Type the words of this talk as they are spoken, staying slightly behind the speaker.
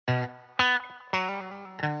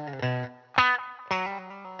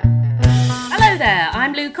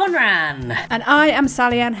I'm Lou Conran. And I am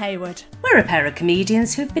Sally Ann Hayward. We're a pair of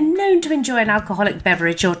comedians who've been known to enjoy an alcoholic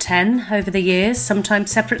beverage or 10 over the years,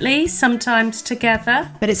 sometimes separately, sometimes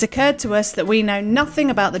together. But it's occurred to us that we know nothing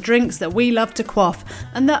about the drinks that we love to quaff,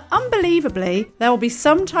 and that, unbelievably, there will be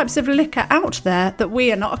some types of liquor out there that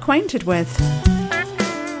we are not acquainted with.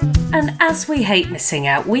 And as we hate missing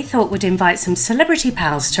out, we thought we'd invite some celebrity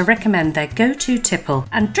pals to recommend their go-to tipple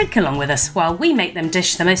and drink along with us while we make them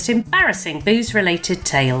dish the most embarrassing booze-related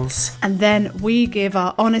tales. And then we give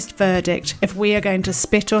our honest verdict if we are going to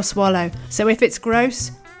spit or swallow. So if it's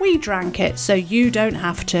gross, we drank it so you don't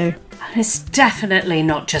have to. And it's definitely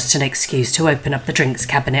not just an excuse to open up the drinks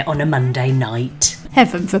cabinet on a Monday night.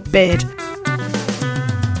 Heaven forbid.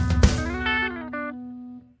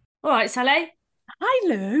 All right, Sally. Hi,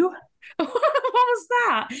 Lou. What was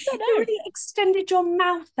that? You really extended your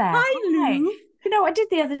mouth there. Hi, Lou. You know what I did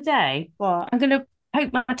the other day? What? I'm going to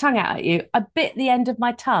poke my tongue out at you. I bit the end of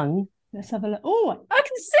my tongue. Let's have a look. Oh, I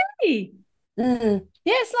can see. Mm.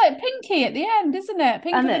 Yeah, it's like pinky at the end, isn't it?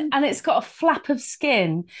 And it's got a flap of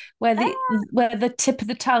skin where the tip of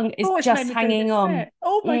the tongue is just hanging on. Sick.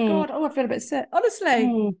 Oh my God. Oh, I feel a bit sick.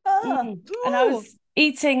 Honestly. And I was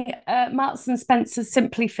eating Marks and Spencer's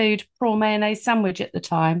Simply Food prawn mayonnaise sandwich at the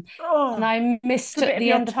time, and I missed at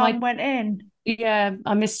the end of my tongue went in. Yeah,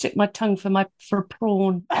 I mistook my tongue for a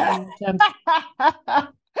prawn. And,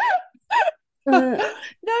 no,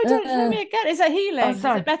 don't show me again. Is it healing? Is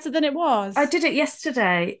it better than it was? I did it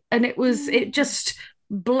yesterday, and it just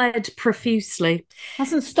bled profusely.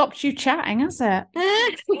 Hasn't stopped you chatting, has it?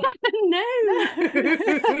 No.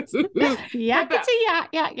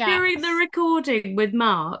 Yakety yak. During the recording with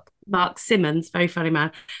Mark Simmons, very funny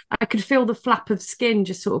man, I could feel the flap of skin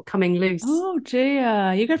just sort of coming loose. Oh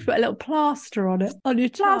dear. You're going to put a little plaster on it, on your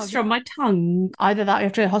tongue. Plaster on my tongue. Either that or you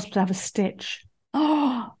have to go to the hospital to have a stitch.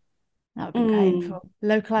 Oh, that would be painful.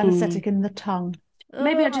 Local anaesthetic in the tongue.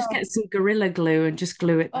 Maybe I'll just get some Gorilla Glue and just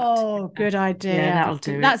glue it back together. Good idea. Yeah, that'll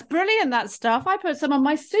do it. That's brilliant, that stuff. I put some on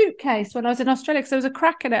my suitcase when I was in Australia because there was a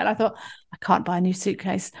crack in it. And I thought, I can't buy a new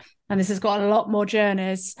suitcase. And this has got a lot more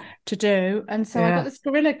journeys to do. And so I got this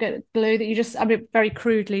Gorilla Glue that you just, very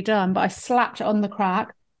crudely done, but I slapped it on the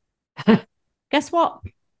crack. Guess what?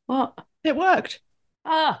 What? It worked.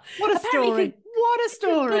 Ah, what a story. What a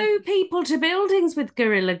story. Glue people to buildings with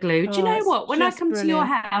Gorilla Glue. Do you know what? When I come to your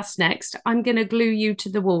house next, I'm going to glue you to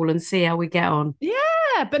the wall and see how we get on.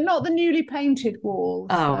 Yeah, but not the newly painted walls.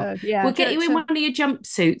 Oh, we'll get you in one of your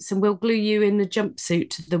jumpsuits and we'll glue you in the jumpsuit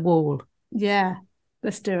to the wall. Yeah,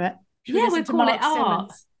 let's do it. We'll call it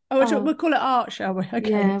art. We'll call it art, shall we? Okay.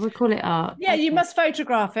 Yeah, we'll call it art. Yeah, you must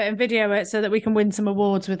photograph it and video it so that we can win some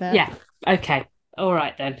awards with it. Yeah, okay. All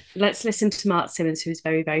right, then. Let's listen to Mark Simmons, who's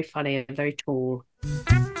very, very funny and very tall.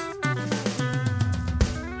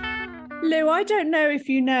 Lou, I don't know if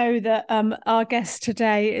you know that our guest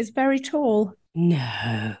today is very tall.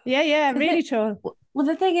 No. Yeah, really tall. Well,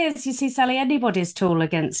 the thing is, you see, Sally, anybody's tall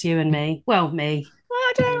against you and me. Well, me.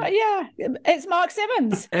 It's Mark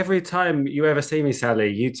Simmons. Every time you ever see me,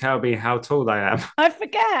 Sally, you tell me how tall I am. I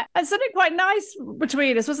forget. And something quite nice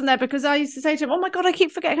between us, wasn't there? Because I used to say to him, oh my God, I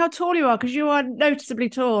keep forgetting how tall you are because you are noticeably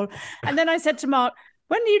tall. And then I said to Mark,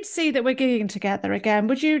 when you'd see that we're gigging together again,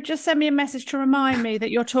 would you just send me a message to remind me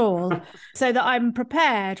that you're tall so that I'm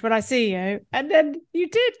prepared when I see you? And then you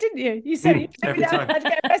did, didn't you? You said every time. I'd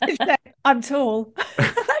get a message saying, I'm tall. I'm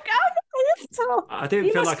like, tall. I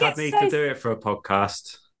didn't feel like I'd need to do it for a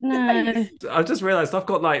podcast. No. I just realised I've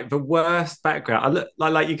got like the worst background. I look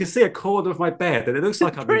like you can see a corner of my bed and it looks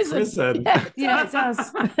like I'm in prison. Yeah, it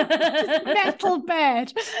does. Metal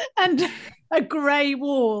bed and a grey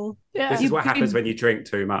wall. Yeah. This is what happens when you drink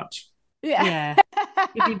too much. Yeah.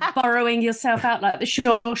 You'd be borrowing yourself out like the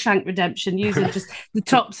Shawshank Redemption, using just the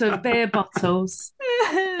tops of beer bottles.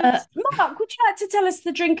 Mark, would you like to tell us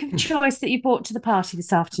the drink of choice that you brought to the party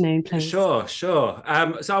this afternoon, please? Sure. So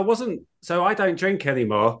I don't drink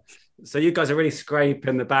anymore. So you guys are really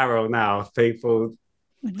scraping the barrel now, people.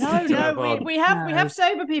 No, we have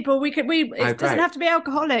sober people. It doesn't have to be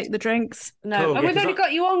alcoholic, the drinks. No, cool, and we've only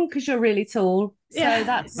got you on because you're really tall. So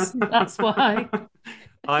that's why.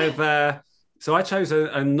 So I chose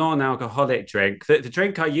a non-alcoholic drink. The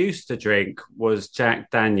drink I used to drink was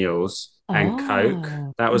Jack Daniels and Coke.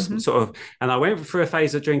 That was sort of, and I went through a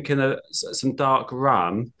phase of drinking some dark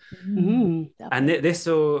rum. And this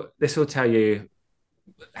will tell you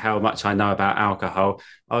how much I know about alcohol.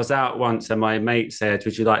 I was out once and my mate said,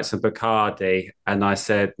 would you like some Bacardi? And I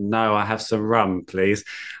said, no, I have some rum, please.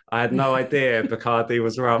 I had no idea Bacardi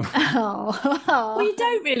was rum. Well, you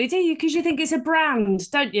don't really, do you? Because you think it's a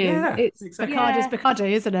brand, don't you? Yeah, it's exactly. Bacardi's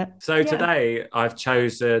Bacardi, isn't it? So today I've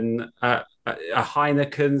chosen a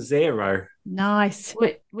Heineken Zero. Nice.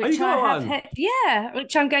 Which got I have one?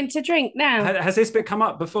 which I'm going to drink now. Has this been come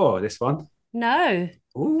up before, this one? No.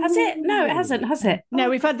 Has it? No, it hasn't, has it? No,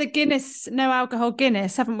 we've had the Guinness, no alcohol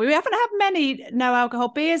Guinness, haven't we? We haven't had many no alcohol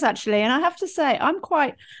beers, actually. And I have to say, I'm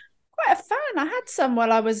quite a fan. I had some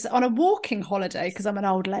while I was on a walking holiday because I'm an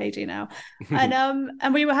old lady now,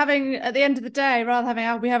 and we were having at the end of the day,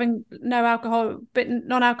 having no alcohol, but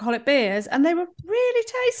non-alcoholic beers, and they were really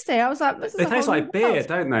tasty. I was like, they taste like beer,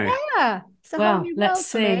 don't they? Yeah. Well, let's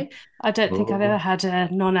see. I don't think I've ever had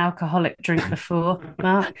a non-alcoholic drink before,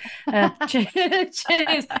 Mark. Cheers.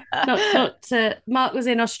 Mark was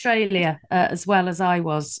in Australia as well as I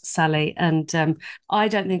was, Sally, and I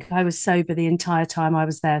don't think I was sober the entire time I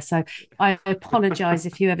was there. So I apologise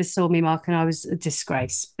if you ever saw me, Mark, and I was a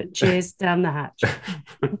disgrace. But cheers down the hatch.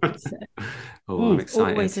 I'm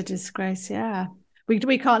excited. Always a disgrace, yeah.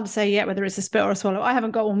 We can't say yet whether it's a spit or a swallow. I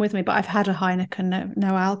haven't got one with me, but I've had a Heineken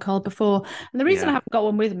no alcohol before. And the reason I haven't got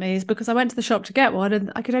one with me is because I went to the shop to get one and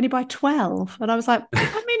I could only buy 12. And I was like,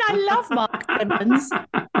 I love Mark Simmons.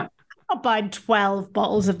 I'm not buying 12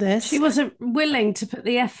 bottles of this. She wasn't willing to put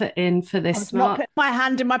the effort in for this. I was not putting my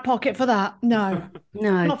hand in my pocket for that. No,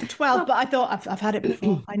 not for 12. But I thought I've had it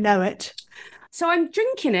before. I know it. So I'm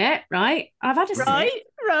drinking it, right? I've had a sip. Right.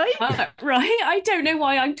 Right. I don't know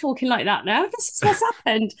why I'm talking like that now. This is what's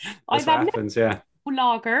happened. That's what happens, yeah.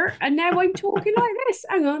 Lager, and now I'm talking like this.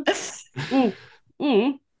 Hang on.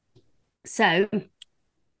 So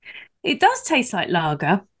it does taste like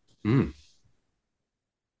lager.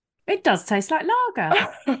 It does taste like lager.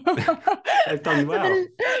 They've done well.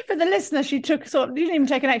 For the listener, she took you didn't even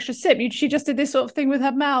take an extra sip. She just did this sort of thing with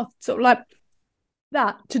her mouth, sort of like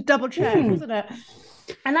that to double check, wasn't it?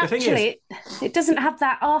 And actually, it doesn't have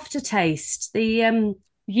that aftertaste. The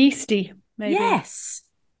yeasty, maybe. Yes.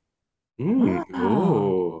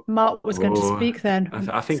 Wow. Mark was going to speak then.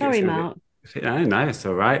 I think Sorry, it's Mark. No, it's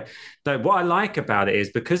all right. No, what I like about it is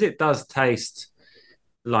because it does taste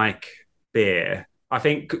like beer. I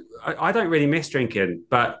think I don't really miss drinking,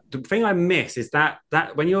 but the thing I miss is that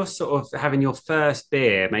when you're sort of having your first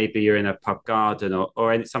beer, maybe you're in a pub garden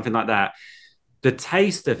or something like that. The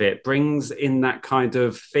taste of it brings in that kind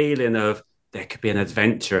of feeling of there could be an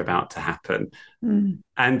adventure about to happen.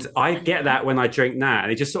 And I get that when I drink that.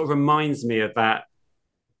 And it just sort of reminds me of that.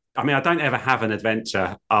 I mean, I don't ever have an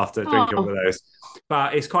adventure after drinking all of those,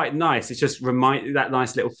 but it's quite nice. It's just that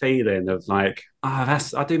nice little feeling of like,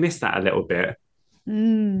 I do miss that a little bit.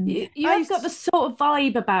 You've got the sort of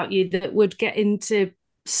vibe about you that would get into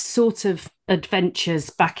sort of adventures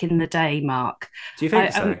back in the day, Mark. Do you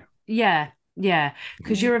think so? Yeah,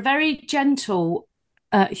 because you're a very gentle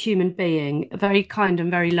human being, a very kind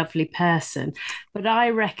and very lovely person. But I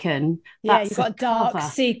reckon you've got a dark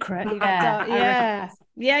secret.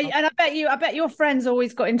 Yeah, and I bet your friends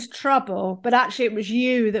always got into trouble, but actually it was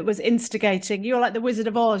you that was instigating. You're like the Wizard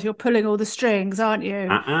of Oz. You're pulling all the strings, aren't you?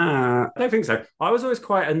 I don't think so. I was always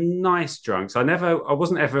quite a nice drunk, so I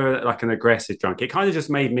wasn't ever like an aggressive drunk. It kind of just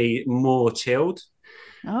made me more chilled.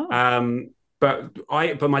 But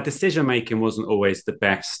my decision making wasn't always the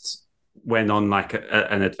best when on like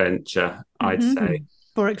an adventure, I'd say.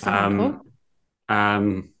 For example.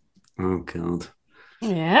 Oh God.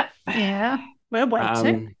 Yeah. We're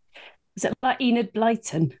waiting. Is it like Enid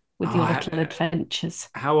Blyton with your little adventures?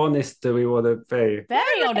 How honest do we want to be?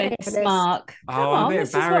 Very honest, Mark. I'm a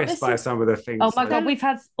bit embarrassed by some of the things. Oh my God, we've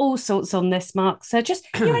had all sorts on this, Mark. So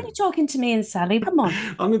you're only talking to me and Sally. Come on.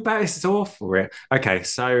 I'm embarrassed. It's awful. Okay,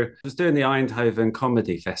 so I was doing the Eindhoven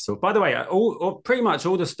Comedy Festival. By the way, pretty much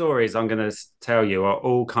all the stories I'm going to tell you are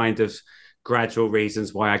all kind of gradual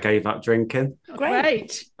reasons why I gave up drinking.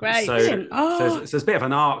 Great. So there's a bit of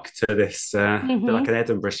an arc to this, like an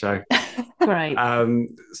Edinburgh show. Great.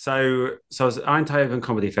 So I was at Eindhoven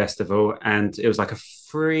Comedy Festival, and it was like a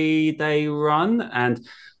 3-day run, and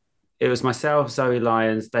it was myself, Zoe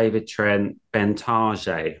Lyons, David Trent, Ben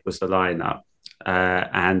Target was the lineup,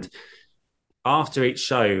 and after each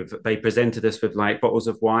show, they presented us with like bottles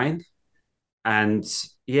of wine. And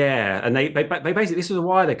and they basically, this was a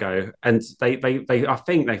while ago, and they I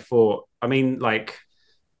think they thought, I mean, like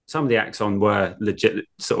some of the acts on were legit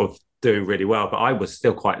sort of doing really well, but I was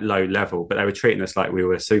still quite low level, but they were treating us like we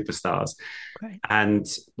were superstars. Great. And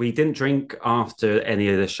we didn't drink after any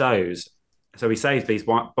of the shows, so we saved these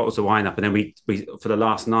bottles of wine up, and then we for the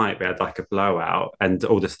last night we had like a blowout, and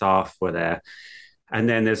all the staff were there. And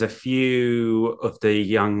then there's a few of the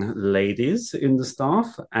young ladies in the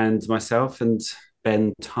staff, and myself and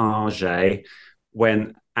Ben Target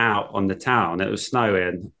went out on the town. It was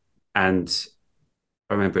snowing, and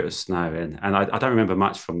I remember it was snowing, and I don't remember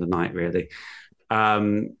much from the night really.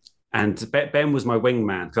 And And Ben was my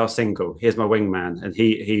wingman because I was single. Here's my wingman, and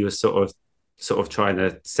he was sort of trying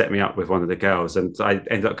to set me up with one of the girls, and I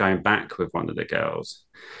ended up going back with one of the girls.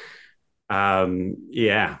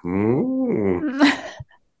 Yeah.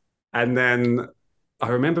 And then I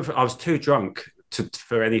remember I was too drunk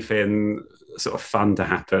for anything sort of fun to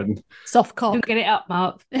happen. Soft cock. Don't get it up,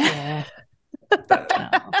 Mark. Yeah.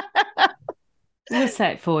 We'll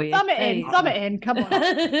say it for you. Thumb it in. Come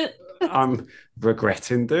on. I'm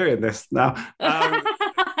regretting doing this now.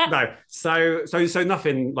 No, so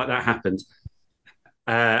nothing like that happened.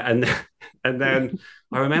 And then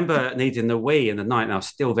I remember needing the wee in the night, and I was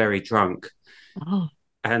still very drunk. Oh.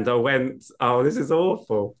 And I went, this is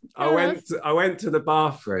awful. I went to the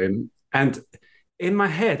bathroom, and in my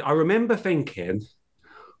head, I remember thinking,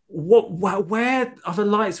 where are the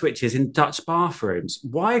light switches in Dutch bathrooms?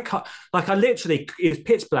 Why can't, like, I literally, it was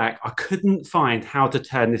pitch black. I couldn't find how to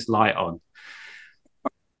turn this light on.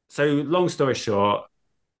 So long story short,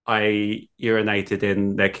 I urinated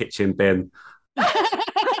in their kitchen bin. a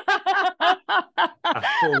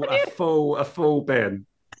full bin.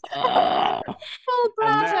 Full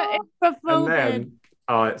bladder in a full bin.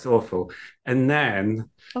 Oh, it's awful. And then,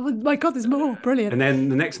 oh my God, there's more. Brilliant. And then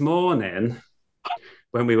the next morning,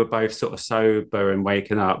 when we were both sort of sober and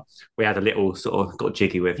waking up, we had a little sort of got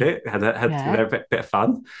jiggy with it, had a bit of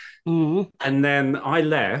fun. And then I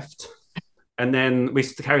left, and then we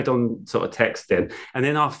carried on sort of texting, and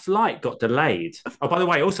then our flight got delayed. Oh, by the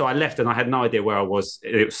way, also I left and I had no idea where I was.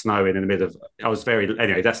 It was snowing in the middle of,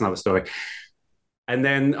 anyway, that's another story. And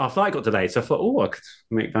then our flight got delayed, so I thought, I could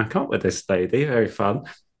meet back up with this lady, very fun.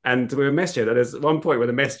 And we were messaging, and there's one point where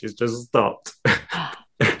the messages just stopped.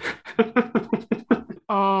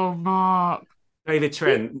 Oh, Mark. David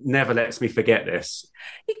Trent never lets me forget this.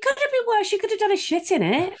 It could have been worse. You could have done a shit in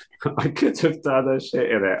it. I could have done a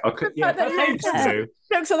shit in it. I could, yeah, thanks, Lou.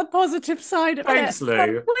 Looks on the positive side of thanks, it. Lou.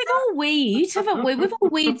 We've all weed, haven't we? We've all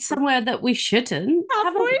weed somewhere that we shouldn't.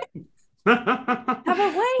 Haven't we?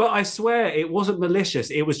 Haven't we? But I swear it wasn't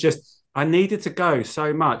malicious. It was just I needed to go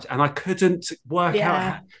so much, and I couldn't work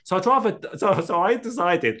out. So I'd rather. So I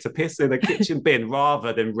decided to piss in a kitchen bin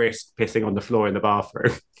rather than risk pissing on the floor in the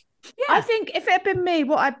bathroom. Yeah. I think if it had been me,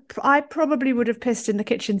 I probably would have pissed in the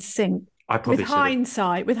kitchen sink. I probably with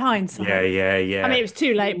hindsight. Yeah. I mean, it was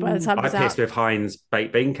too late by the time I pissed with Heinz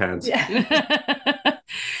baked bean cans. Yeah.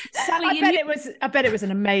 Sally, I bet it was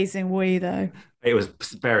an amazing wee though. It was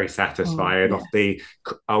very satisfying off the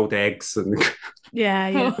old eggs and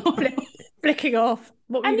flicking off.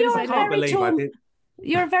 What were and you I can't believe I did.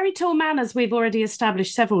 You're a very tall man, as we've already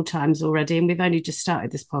established several times already, and we've only just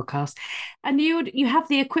started this podcast. And you have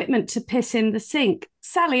the equipment to piss in the sink.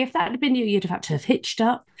 Sally, if that had been you, you'd have had to have hitched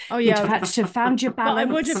up. Oh yeah, you'd have had to have found your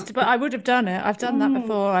balance. But I would have done it. I've done that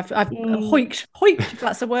before. I've hoiked, if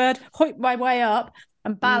that's a word, hoiked my way up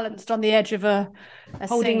and balanced on the edge of a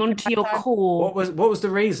holding onto your core. What was the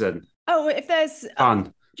reason? Oh, if there's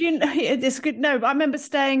fun. Do you know it's good? No, but I remember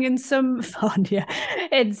staying in some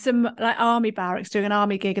in some like army barracks doing an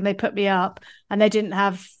army gig, and they put me up, and they didn't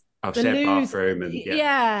have the bathroom, and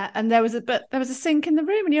and there was a sink in the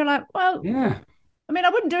room, and you're like, well, yeah. I mean, I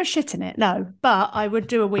wouldn't do a shit in it, no, but I would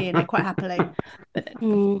do a wee in it quite happily.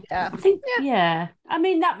 Yeah, I think, I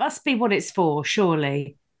mean, that must be what it's for,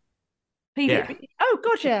 surely. People, oh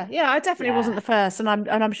god, yeah. I definitely wasn't the first, and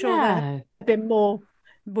I'm sure there have been more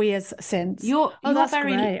weirds since. That's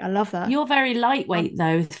very great. I love that. You're very lightweight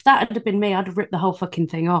though. If that had been me, I'd have ripped the whole fucking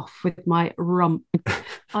thing off with my rump.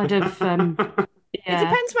 I'd have It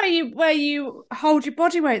depends where you hold your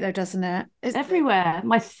body weight though, doesn't it? It's everywhere.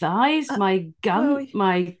 My thighs, my gun,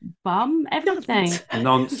 my bum, everything.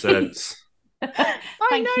 Nonsense.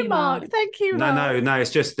 I know, Mark. Thank you. No.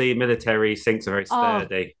 It's just the military sinks are very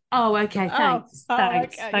sturdy. Oh, okay. Thanks.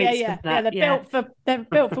 Thanks. Okay. Yeah. They're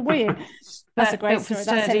built for weeing. That's a great story.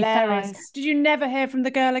 That's hilarious. Thighs. Did you never hear from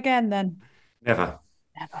the girl again then? Never.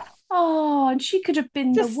 Oh, and she could have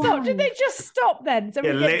been just the stop. one. Did they just stop then? So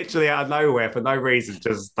literally out of nowhere for no reason,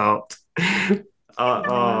 just stopped. Dear.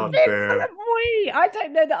 I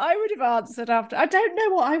don't know that I would have answered after. I don't know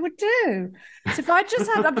what I would do. So if I'm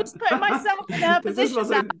just putting myself in her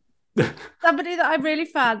position. Somebody that I really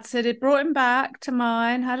fancied, it brought him back to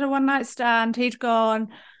mine, had a one night stand, he'd gone.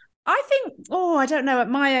 I think, I don't know, at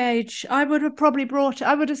my age, I would have probably messaged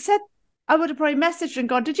and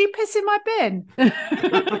gone, did you piss in my bin? Is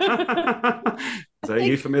that a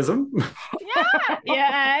euphemism?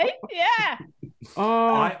 Yeah.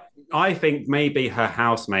 I think maybe her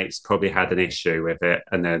housemates probably had an issue with it,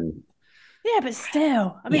 and then. Yeah, but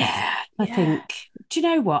still, I mean, I think. Do you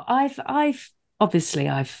know what? obviously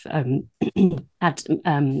I've had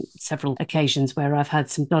several occasions where I've had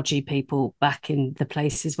some dodgy people back in the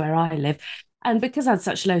places where I live. And because I had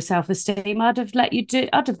such low self-esteem, I'd have let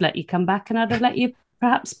you come back, and I'd have let you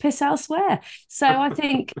perhaps piss elsewhere. So I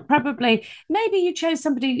think probably maybe you chose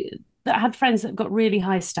somebody that had friends that got really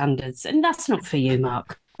high standards, and that's not for you,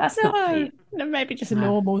 Mark. That's not for you. No, maybe just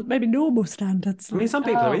normal standards. I mean, some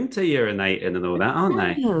people are into urinating and all that, aren't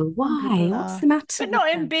they? No, why? What's the matter? But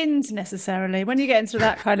not in bins necessarily. When you get into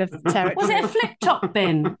that kind of territory. Was it a flip top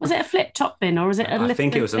bin? Was it a flip top bin, or was it a? I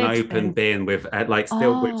think it was an open bin with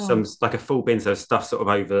with some like a full bin, so stuff sort of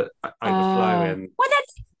overflowing. Well,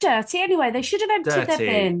 they're dirty anyway. They should have emptied their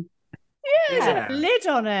bin. Yeah, there's a lid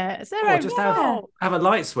on it. Is there just have a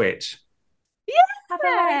light switch. Have a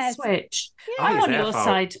light switch. Yeah. I'm on your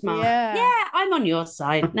side, Mark. Yeah, I'm on your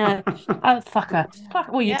side. No, fucker.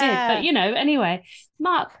 Well, you did, but anyway.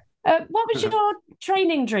 Mark, what was your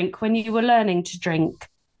training drink when you were learning to drink?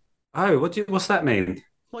 Oh, what's that mean?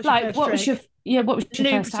 What was your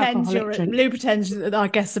first alcoholic drink? Lou pretends that I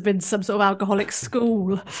guess have been some sort of alcoholic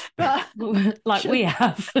school, but like we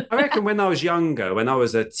have. I reckon when I was younger, when I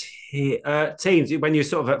was a teen, when you're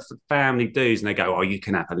sort of at family dues and they go, "Oh, you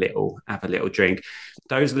can have a little drink."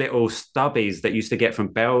 Those little stubbies that used to get from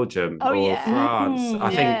Belgium or France, I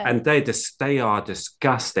think, and they are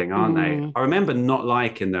disgusting, aren't they? I remember not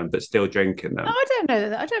liking them, but still drinking them. Oh, I don't know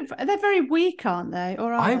that. They're very weak, aren't they?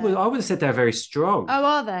 Or I would have said they're very strong. Oh,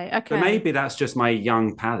 are they? Okay. But maybe that's just my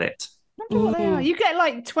young palate. I wonder what they are. You get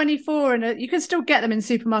like 24 and you can still get them in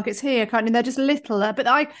supermarkets here, can't you? They're just little, but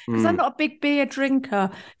because I'm not a big beer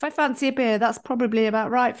drinker, if I fancy a beer, that's probably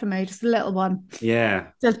about right for me, just a little one. Yeah.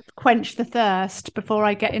 To quench the thirst before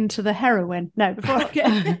I get into the heroin. No, before I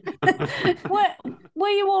get... Were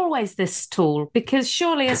you always this tall? Because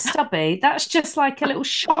surely a stubby, that's just like a little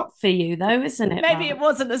shot for you though, isn't it? Maybe it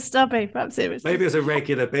wasn't a stubby. Perhaps it was. Maybe it was a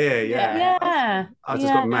regular beer, yeah. I've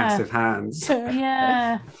just got massive hands.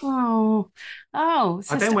 Yeah. Oh.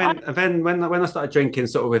 And then when I started drinking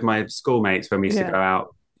sort of with my schoolmates when we used to go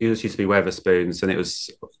out, it used to be Weatherspoons, and it was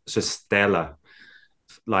just Stella.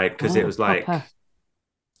 Like, because it was like, I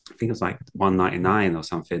think it was like $1.99 or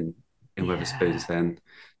something in Weatherspoons then.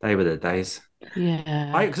 They were the days.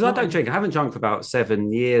 Yeah. Because I don't drink. I haven't drunk for about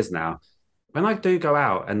 7 years now. When I do go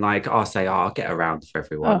out and like I'll say, I'll get around for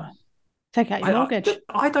everyone. Oh, take out your mortgage.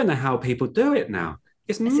 I don't know how people do it now.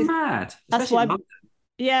 It's mad. That's why.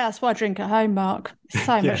 That's why I drink at home, Mark. It's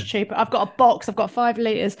so much cheaper. I've got a box. I've got 5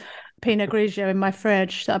 litres Pinot Grigio in my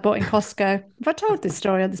fridge that I bought in Costco. Have I told this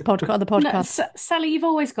story on the podcast? No, Sally, you've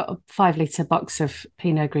always got a 5-litre box of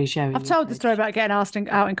Pinot Grigio. I've told the story about getting asked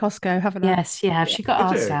out in Costco, haven't I? Yes, you have. She got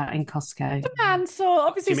asked out in Costco. The man saw,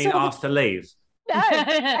 obviously. Do you mean asked to leave? No,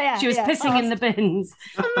 she was pissing in the bins.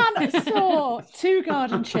 The man saw 2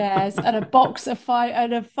 garden chairs and a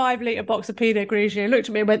 5-litre box of Pinot Grigio. Looked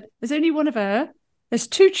at me and went, "There's only one of her. There's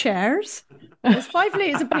 2 chairs. There's 5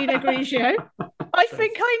 litres of Pinot Grigio. I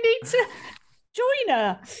think I need to join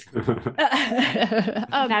her."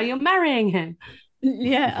 Now you're marrying him.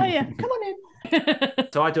 Yeah. Oh, yeah. Come on in.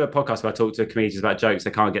 So I do a podcast where I talk to comedians about jokes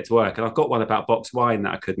they can't get to work. And I've got one about boxed wine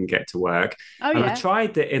that I couldn't get to work. I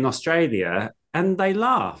tried it in Australia and they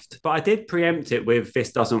laughed. But I did preempt it with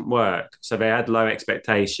 "this doesn't work." So they had low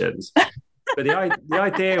expectations. But the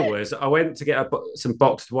idea was I went to get some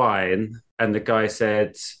boxed wine and the guy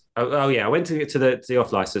said, I went to get to the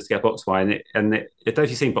off license to get boxed wine. Don't know if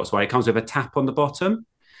you've seen boxed wine, it comes with a tap on the bottom.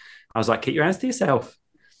 I was like, keep your hands to yourself.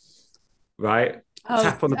 Right?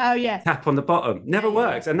 Tap on the bottom. Never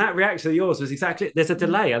works. And that reaction of yours was exactly, there's a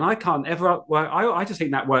delay and I can't ever, I just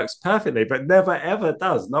think that works perfectly, but never ever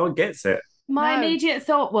does. No one gets it. My immediate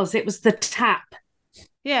thought was it was the tap.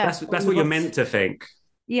 Yeah. That's what you're meant to think.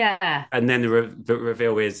 Yeah. And then the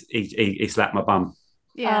reveal is he slapped my bum.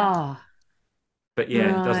 Yeah. But it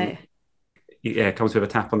doesn't. Yeah, it comes with a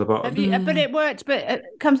tap on the bottom. But it worked, but it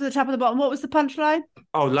comes with a tap on the bottom. What was the punchline?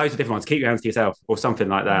 Oh, loads of different ones. Keep your hands to yourself or something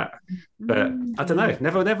like that. But I don't know.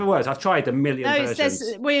 Never works. I've tried a million versions.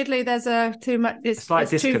 Weirdly, there's too much. It's slight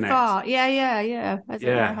disconnect. Too far. Yeah.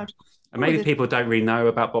 And maybe people don't really know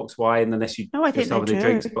about boxed wine unless you I think someone who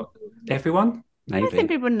drinks. But everyone? Maybe. I think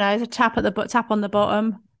people know. There's a tap on the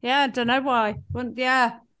bottom. Yeah, I don't know why.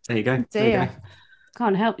 Yeah. There you go.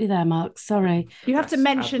 Can't help you there, Mark. Sorry. You have to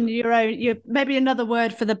mention your own. Maybe another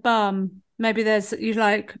word for the bum. Maybe there's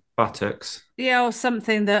like buttocks. Yeah, or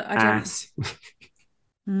something that I don't. Ass.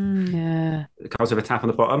 Yeah. It comes with a tap on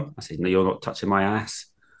the bottom. I said, "No, you're not touching my ass."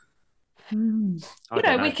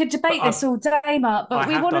 We could debate this all day, Mark. But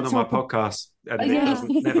we want to talk on my podcast,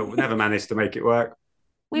 and never managed to make it work.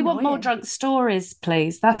 We want more drunk stories,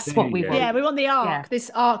 please. That's what we want. Yeah, we want the arc. Yeah. This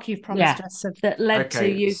arc you've promised us that led to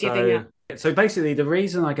you giving up. So basically, the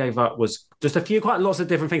reason I gave up was just quite lots of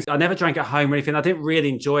different things. I never drank at home or anything. I didn't really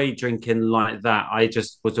enjoy drinking like that. I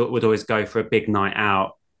just would always go for a big night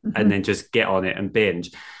out and then just get on it and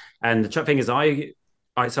binge. And the thing is, I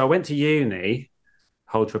went to uni.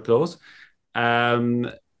 Hold for applause.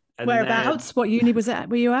 Whereabouts? What uni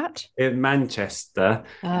were you at? In Manchester.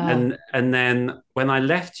 And then when I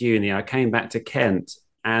left uni, I came back to Kent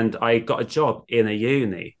and I got a job in a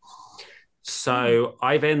uni. So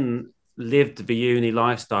I then lived the uni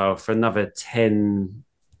lifestyle for another 10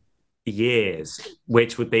 years,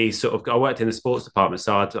 which would be sort of, I worked in the sports department,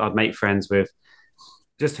 so I'd make friends with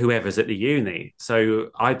just whoever's at the uni.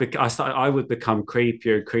 So I would become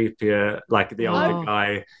creepier and creepier, like the older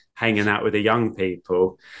guy hanging out with the young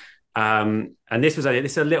people. And this is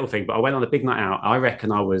a little thing, but I went on a big night out. I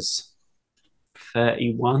reckon I was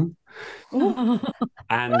 31. And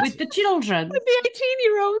with the children, with the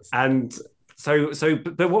 18-year-olds. And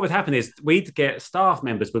but what would happen is we'd get staff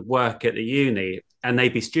members would work at the uni and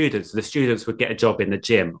they'd be students. The students would get a job in the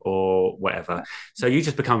gym or whatever. So you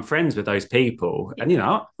just become friends with those people. And,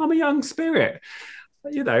 I'm a young spirit.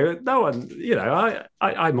 No one,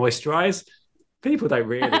 I moisturize. People don't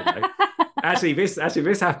really know. Actually,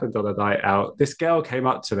 this happened on a night out. This girl came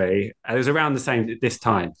up to me, and it was around this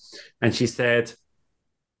time, and she said,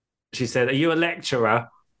 "Are you a lecturer?"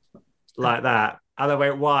 Like that. And I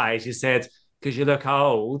went, "Why?" She said, "Because you look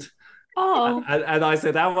old." Oh. And I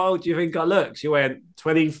said, "How old do you think I look?" She went,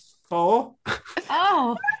 24.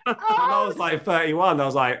 Oh. And I was like 31. I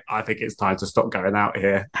was like, I think it's time to stop going out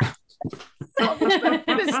here. but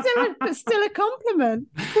still a compliment.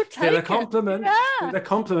 Still a compliment. Yeah. Still a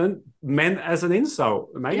compliment meant as an insult.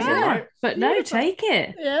 Amazing, right? But no, take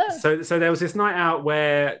it. Yeah. So there was this night out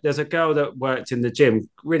where there's a girl that worked in the gym,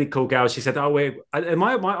 really cool girl. She said,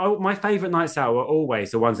 my favorite nights out were always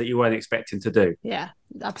the ones that you weren't expecting to do. Yeah.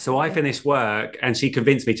 Absolutely. So I finished work and she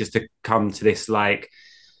convinced me just to come to this like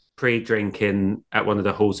pre-drinking at one of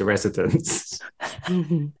the halls of residence.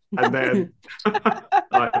 And then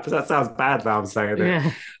that sounds bad now I'm saying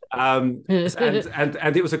it. And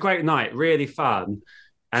it was a great night, really fun.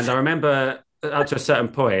 And I remember up to a certain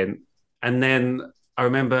point, and then I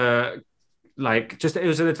remember it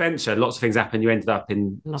was an adventure. Lots of things happened. You ended up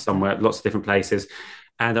in lots of different places.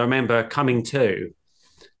 And I remember coming to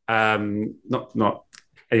on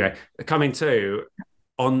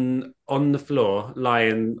the floor,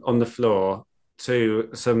 lying on the floor to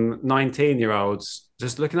some 19-year-olds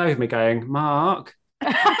just looking over me going, "Mark,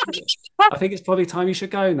 I think it's probably time you should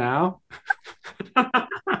go now."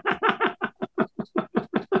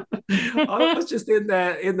 I was just in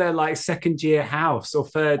their like second year house or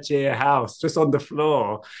third year house, just on the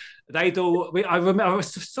floor. I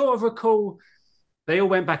sort of recall they all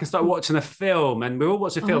went back and started watching a film, and we all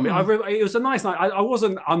watched a film. It was a nice night. I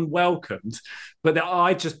wasn't unwelcomed, but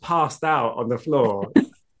I just passed out on the floor.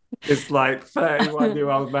 It's like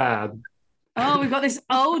 31-year-old man. Oh, we've got this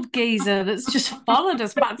old geezer that's just followed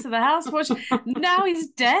us back to the house. Now he's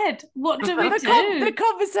dead. What do we do? The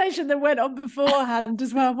conversation that went on beforehand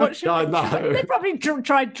as well. What should they probably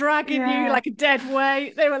tried dragging you like a dead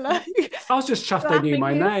weight. They were like, I was just chuffed they knew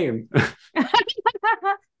my name.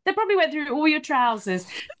 They probably went through all your trousers,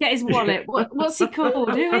 get his wallet. What's he called?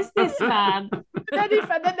 Who is this man? Then they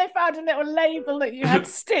found a little label that you had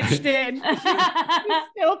stitched in. You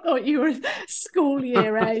still thought you were school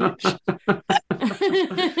year age.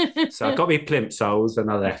 So I got me plimsolls and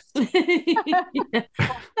I left.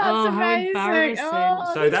 That's amazing.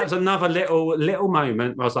 So that was another little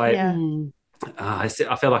moment where I was like, I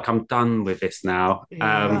feel like I'm done with this now.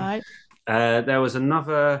 Right. There was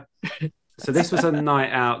another... So this was a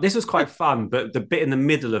night out. This was quite fun, but the bit in the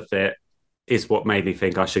middle of it is what made me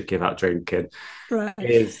think I should give up drinking. Right.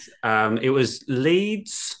 It was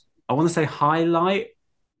Leeds, I want to say Highlight.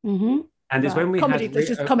 Mm-hmm. And it's when we this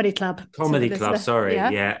is Comedy Club. Sorry.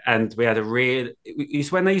 Yeah. And we had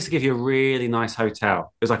it's when they used to give you a really nice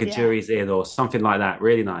hotel. It was like a Jury's Inn or something like that.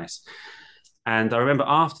 Really nice. And I remember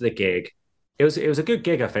after the gig, it was a good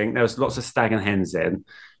gig, I think. There was lots of stag and hens in.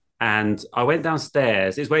 And I went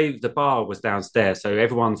downstairs. It's where the bar was downstairs. So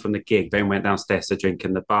everyone from the gig then went downstairs to drink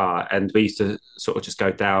in the bar. And we used to sort of just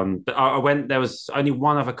go down. But there was only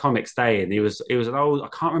one other comic staying. He was an old, I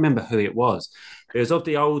can't remember who it was. It was of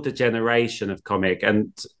the older generation of comic.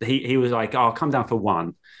 And he was like, "Oh, I'll come down for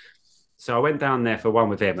one." So I went down there for one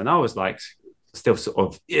with him. And I was like, still sort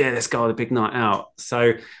of, let's go on a big night out.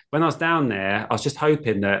 So when I was down there, I was just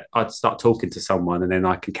hoping that I'd start talking to someone and then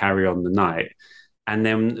I can carry on the night. And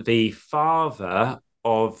then the father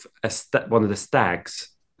of one of the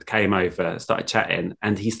stags came over, started chatting,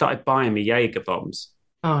 and he started buying me Jaeger bombs.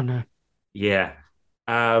 Oh no. Yeah.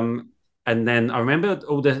 And then I remember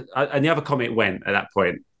and the other comic went at that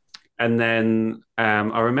point. And then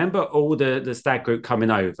I remember all the stag group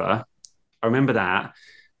coming over. I remember that.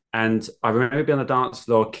 And I remember being on the dance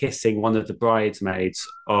floor kissing one of the bridesmaids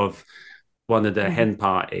of one of the hen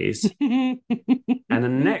parties. And the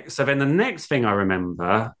next thing I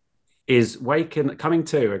remember is coming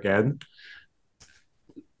to again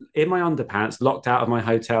in my underpants, locked out of my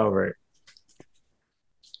hotel room.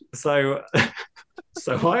 So I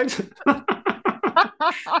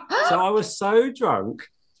was so drunk,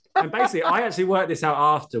 and basically I actually worked this out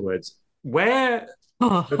afterwards. Where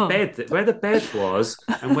the bed was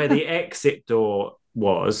and where the exit door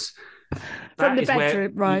was. From the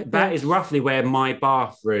bedroom, right? That is roughly where my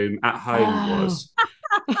bathroom at home was.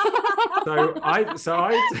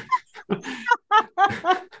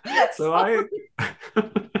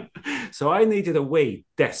 So I needed a wee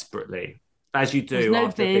desperately, as you do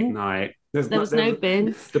after a big night. There was no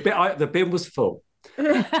bin. The bin was full.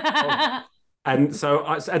 And so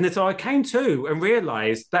I came to and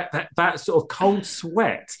realised that sort of cold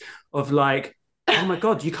sweat of like, oh my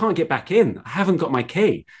God, you can't get back in. I haven't got my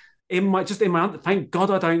key. Thank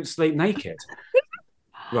God I don't sleep naked.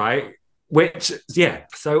 Right?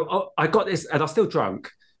 So I got this, and I was still drunk.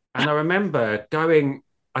 And I remember going,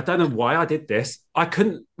 I don't know why I did this. I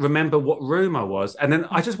couldn't remember what room I was. And then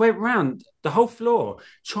I just went around the whole floor,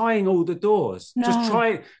 trying all the doors. Just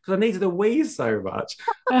trying, because I needed a wee so much.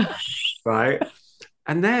 Right.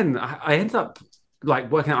 And then I ended up like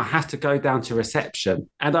working out I have to go down to reception.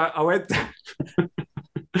 And I went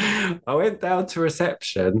I went down to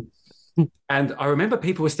reception, and I remember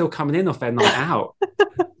people were still coming in off their night out.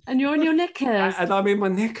 And you're in your knickers. And I'm in my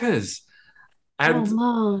knickers. And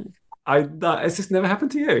Mark. It's just never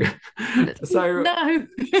happened to you. So no.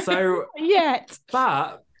 So yet.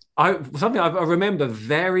 But I remember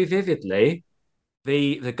very vividly,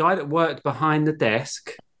 the guy that worked behind the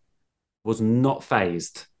desk was not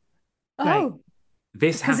phased. Oh.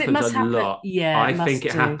 This happens a lot. Yeah. I think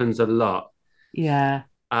it happens a lot. Yeah.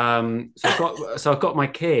 So I got my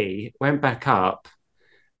key, went back up,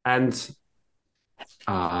 and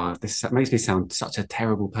this makes me sound such a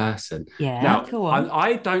terrible person. Yeah. Now, go on.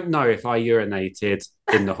 I don't know if I urinated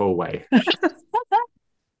in the hallway.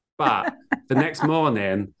 But the next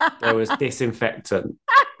morning there was disinfectant.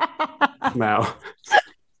 Now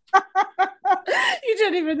you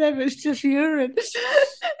don't even know if it's just urine.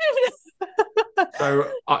 So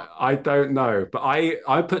I don't know, but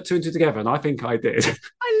I put two and two together, and I think I did.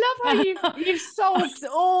 I love how you've solved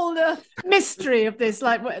all the mystery of this.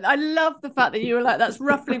 Like, I love the fact that you were like, that's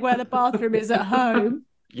roughly where the bathroom is at home.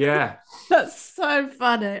 Yeah, that's so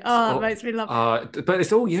funny. Oh, that makes me laugh. But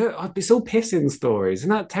it's all pissing stories. Isn't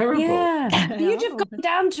that terrible? Yeah, you'd have gone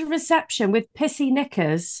down to reception with pissy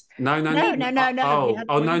knickers. No. No.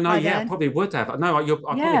 No. Yeah, I probably would have. No, I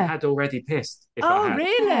probably had already pissed. If I had.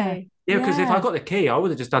 Really? Yeah, because if I got the key, I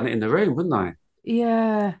would have just done it in the room, wouldn't I?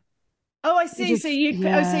 Yeah. Oh, I see. So you did.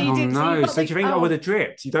 No. So do you think I would have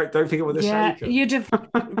dripped? You don't think it would have shaken? You'd have,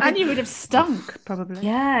 and you would have stunk probably.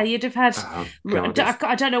 Yeah, you'd have had. God,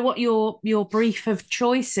 I don't know what your brief of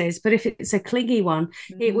choice is, but if it's a clingy one,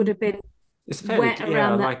 it would have been. It's fairly, wet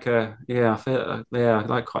around like a I feel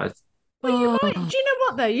like quite. Well, you might. Do you know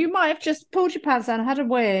what though? You might have just pulled your pants down and had a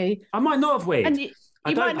wee. I might not have weed. And you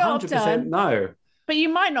might not have done. No. But you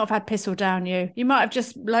might not have had piss all down you. You might have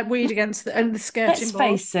just like weed against the skirting Let's board.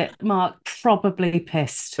 face it, Mark probably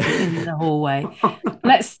pissed in the hallway.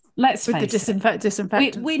 Let's with face the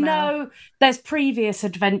disinfectant. We know there's previous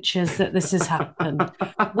adventures that this has happened.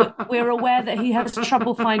 We're aware that he has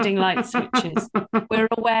trouble finding light switches. We're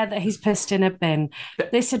aware that he's pissed in a bin.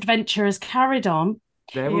 This adventure is carried on.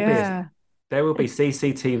 There will be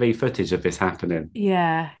CCTV footage of this happening.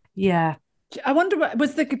 Yeah. I wonder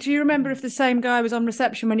do you remember if the same guy was on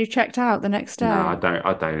reception when you checked out the next day? No, I don't.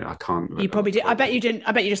 I can't remember. You probably did. I bet you didn't.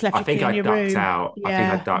 I bet you just left your key in your room. I think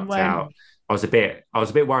I ducked out. I was a bit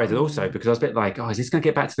worried, and also because I was a bit like, is this going to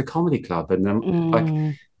get back to the comedy club? And like,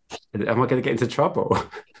 am I going to get into trouble?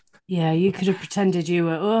 Yeah, you could have pretended you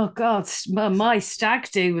were, oh God, my stag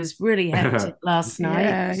do was really hectic last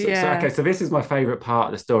night. So this is my favourite part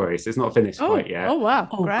of the story. So it's not finished quite yet. Oh, wow.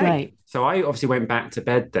 Oh, great. So I obviously went back to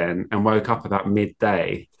bed then and woke up about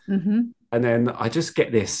midday. Mm-hmm. And then I just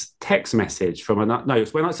get this text message from when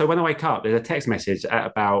I wake up, there's a text message at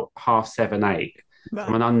about 7:30, 8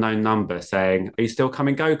 from an unknown number saying, "Are you still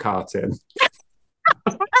coming go-karting?"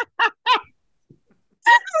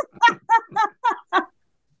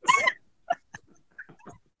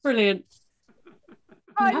 Brilliant.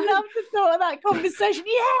 I love the thought of that conversation.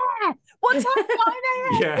 Yeah, what time are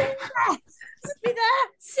you? Yeah. Be there.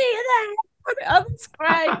 See you there. Oh, that's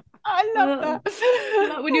great. I love that.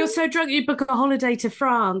 Like when you're so drunk, you book a holiday to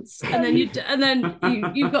France, and then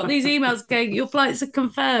you've got these emails going, your flights are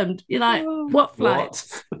confirmed. You're like, what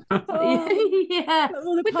flights? Yeah,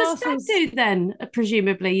 All with parcels. the stag do, then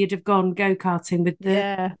presumably you'd have gone go karting with the.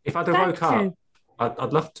 Yeah. If I'd have woke up,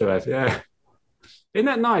 I'd love to have. Yeah. Isn't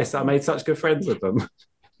that nice? I made such good friends with them.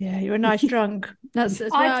 Yeah, you're a nice drunk. That's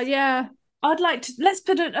as well. Yeah. I'd like to let's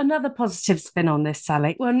put another positive spin on this,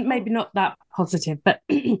 Sally. Well, maybe not that positive, but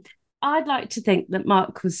I'd like to think that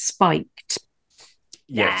Mark was spiked.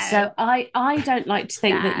 Yes. So I don't like to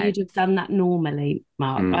think that you'd have done that normally,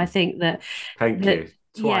 Mark. I think that. Thank you.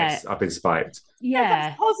 Twice I've been spiked.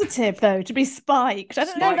 Yeah, that's positive though to be spiked. I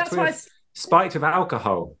don't know. That's why spiked with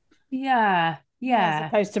alcohol. Yeah. As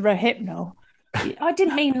opposed to Rohypnol. I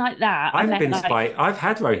didn't mean like that. I've been spiked. I've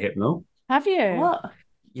had Rohypnol. Have you? What?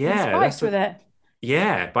 Yeah, spiked with it.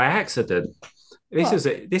 Yeah, by accident. This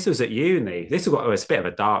was at uni. This was a bit of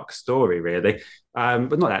a dark story, really,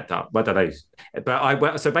 but not that dark. I don't know.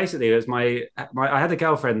 But so basically, it was I had a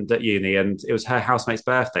girlfriend at uni, and it was her housemate's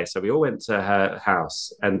birthday. So we all went to her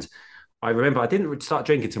house, and I remember I didn't start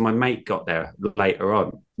drinking until my mate got there later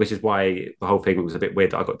on, which is why the whole thing was a bit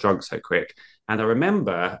weird that I got drunk so quick. And I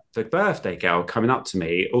remember the birthday girl coming up to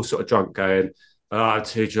me, all sort of drunk, going, "Oh, I'm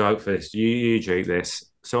too drunk for this. You drink this."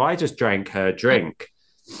 So I just drank her drink.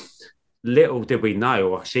 Little did we know,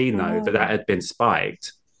 or she know, that had been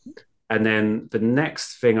spiked. And then the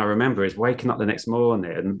next thing I remember is waking up the next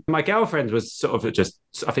morning. My girlfriend was sort of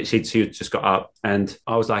I think she just got up, and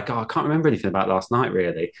I was like, "Oh, I can't remember anything about last night,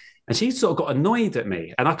 really." And she sort of got annoyed at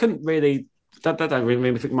me, and I couldn't really, I don't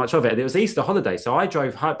really think much of it. And it was Easter holiday, so I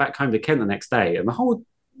drove back home to Kent the next day, and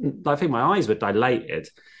I think my eyes were dilated.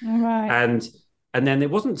 Right. And then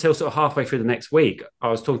it wasn't until sort of halfway through the next week, I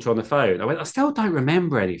was talking to her on the phone. I went, "I still don't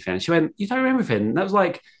remember anything." She went, "You don't remember anything?" And that was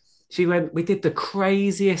like, she went, "We did the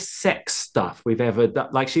craziest sex stuff we've ever done."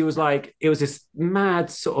 Like, she was like, it was this mad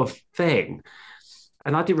sort of thing.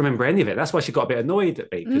 And I didn't remember any of it. That's why she got a bit annoyed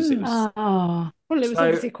at me, because it was... Well, it was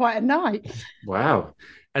obviously quite a night. Wow.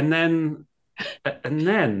 And then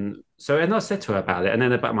I said to her about it, and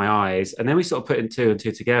then about my eyes, and then we sort of put two and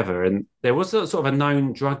two together. And there was sort of a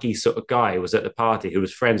known druggy sort of guy who was at the party who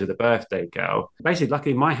was friends with the birthday girl. Basically,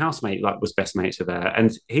 luckily, my housemate was best mates with her,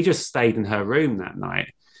 and he just stayed in her room that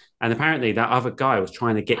night. And apparently, that other guy was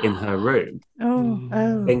trying to get in her room.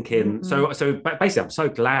 Thinking. So basically, I'm so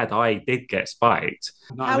glad I did get spiked.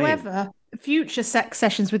 You know However, future sex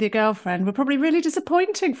sessions with your girlfriend were probably really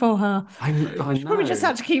disappointing for her. I know. She probably just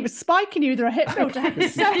had to keep spiking you with a Rohypnol to have the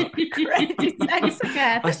same crazy sex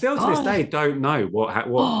again. I still to this day don't know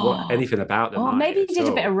what anything about them. Or maybe you did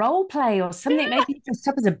a bit of role play or something. Maybe you dressed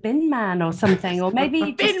up as a bin man or something. Or maybe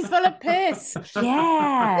you bin full of piss.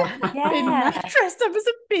 Yeah. Bin man. Dressed up as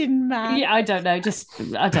a bin man. Yeah, I don't know.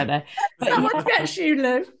 I don't know. But someone gets you,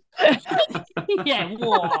 Lou. Yeah,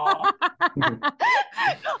 whoa. I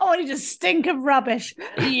want you to stink of rubbish.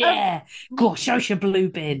 Yeah. Go show us your blue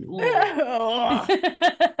bin.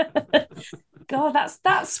 God, that's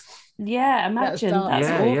imagine that's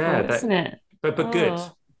awful, isn't it? But good.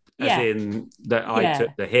 As in that I took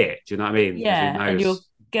the hit. Do you know what I mean? Yeah. And your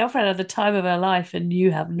girlfriend had the time of her life, and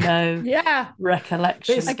you have no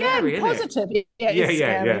recollection. It's scary, again, positive.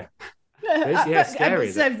 Yeah. It's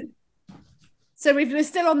scary. So we're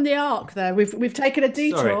still on the arc though. We've taken a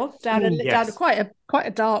detour down quite a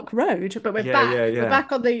dark road, but we're back. We're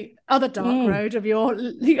back on the other dark road of your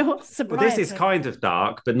sobriety. Well, this is kind of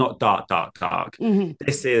dark, but not dark. Mm-hmm.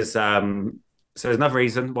 This is so there's another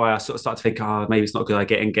reason why I sort of start to think, maybe it's not good.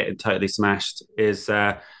 Getting totally smashed is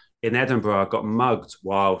in Edinburgh. I got mugged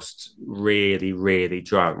whilst really, really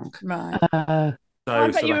drunk. Right.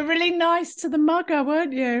 But you were really nice to the mugger,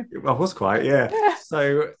 weren't you? I was quite, yeah.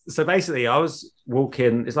 So basically, I was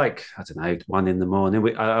walking. It's like, I don't know, 1 a.m.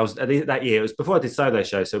 I was that year. It was before I did solo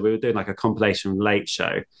show, so we were doing like a compilation late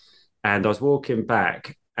show, and I was walking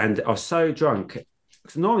back, and I was so drunk.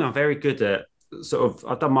 Because normally I'm very good at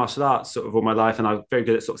I've done martial arts sort of all my life, and I'm very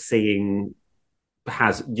good at sort of seeing. You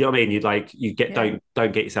know what I mean?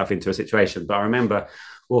 Don't get yourself into a situation. But I remember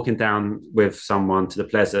walking down with someone to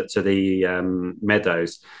the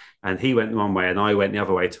meadows, and he went one way and I went the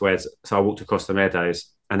other way so I walked across the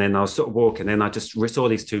meadows, and then I was sort of walking, and I just saw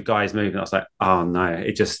these two guys moving. I was like, oh no,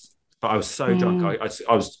 but I was so drunk.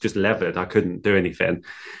 I was just levered. I couldn't do anything.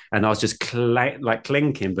 And I was just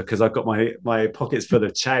clinking because I've got my pockets full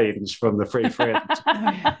of change from the free fringe.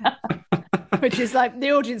 Which is like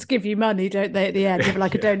the audience give you money, don't they, at the end? Give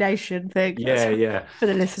like a donation thing. Yeah. For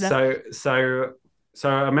the listener. So So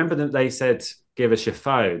I remember that they said, "Give us your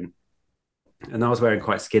phone," and I was wearing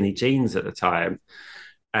quite skinny jeans at the time,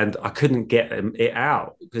 and I couldn't get it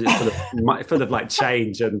out because it's full of like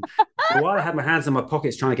change. And while I had my hands in my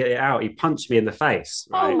pockets trying to get it out, he punched me in the face.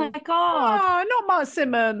 Right? Oh my God. Oh, not Mark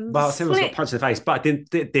Simmons. Mark Simmons got punched in the face, but it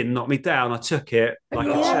didn't knock me down. I took it like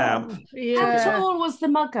a champ. How tall was the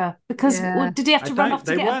mugger? Because did he have to run off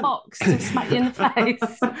to get a box to smack you in the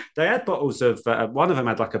face? They had bottles of. One of them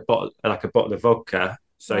had like a bottle of vodka.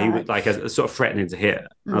 So he was like a sort of threatening to hit.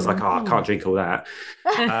 I was like, I can't drink all that.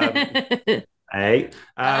 But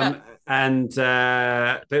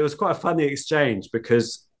it was quite a funny exchange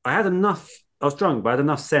because I had enough. I was drunk, but I had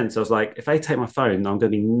enough sense. I was like, if they take my phone, I'm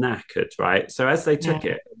going to be knackered, right? So as they took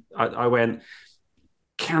it, I went,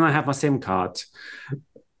 "Can I have my SIM card?"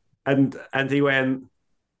 And he went,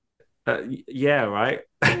 "Yeah, right."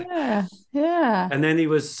 Yeah. And then he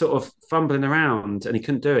was sort of fumbling around and he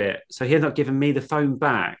couldn't do it. So he ended up giving me the phone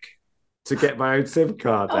back to get my own SIM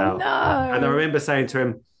card out. No. And I remember saying to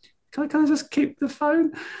him, can I just keep the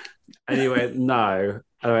phone? And he went, no.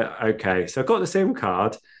 I went, okay. So I got the SIM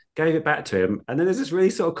card, gave it back to him. And then there's this really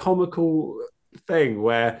sort of comical thing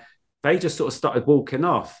where they just sort of started walking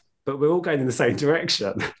off, but we're all going in the same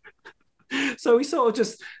direction. So we sort of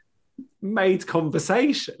just made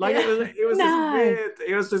conversation. Like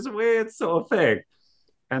it was this weird sort of thing.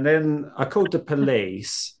 And then I called the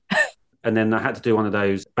police, and then I had to do one of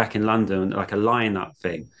those back in London, like a lineup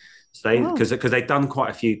thing. So they because they'd done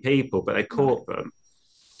quite a few people, but they caught them.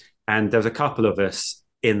 And there was a couple of us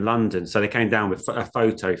in London, so they came down with a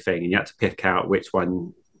photo thing, and you had to pick out which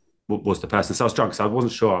one was the person. So I was drunk, so I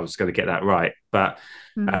wasn't sure I was going to get that right. But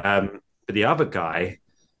the other guy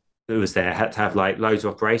who was there had to have like loads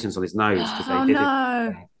of operations on his nose because they did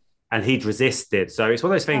it, and he'd resisted. So it's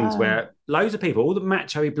one of those things where loads of people, all the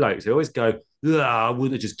macho blokes, they always go, I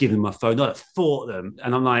wouldn't have just given my phone, I'd have fought them.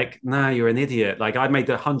 And I'm like, no, you're an idiot. Like I made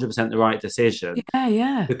 100% the right decision.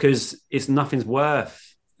 Yeah. Because nothing's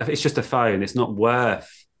worth, it's just a phone. It's not worth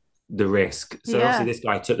the risk. So obviously this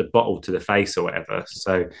guy took the bottle to the face or whatever.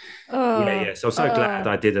 So So I'm so glad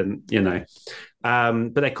I didn't,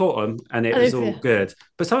 but they caught him and it was all good.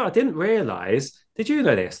 But so I didn't realize, did you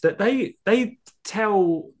know this, that they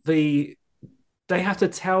have to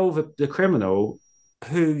tell the criminal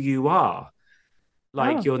who you are,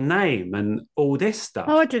 like your name and all this stuff.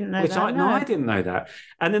 I didn't know that. I didn't know that.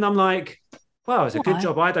 And then I'm like, well, it's a good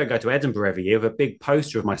job I don't go to Edinburgh every year with a big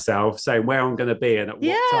poster of myself saying where I'm going to be and at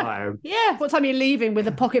what time. Yeah, what time you're leaving with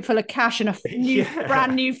a pocket full of cash and a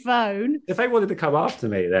brand new phone. If they wanted to come after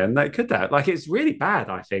me, then they could that. Like, it's really bad,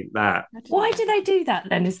 I think, that. Why do they do that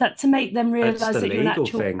then? Is that to make them realise that you're an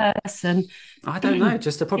actual person? I don't know.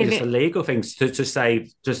 Just a legal thing to say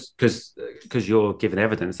just because you're giving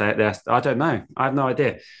evidence. I don't know. I have no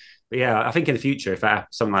idea. But yeah, I think in the future, if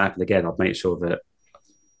something like that happened again, I'd make sure that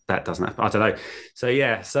doesn't happen. I don't know. So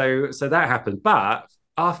that happened. But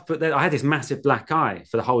then I had this massive black eye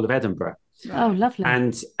for the whole of Edinburgh. Oh, lovely.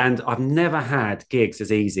 And I've never had gigs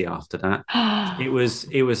as easy after that. it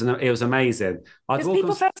was amazing. Because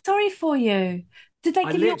people felt sorry for you. Did they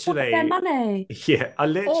give you all their money? Yeah, I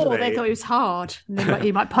literally. Or they thought it was hard. And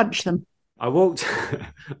you might punch them. I walked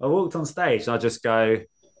on stage and I just go,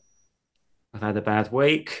 I've had a bad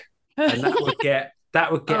week. And that would get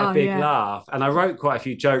a big laugh. And I wrote quite a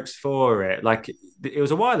few jokes for it. Like it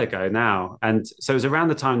was a while ago now. And so it was around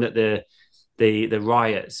the time that the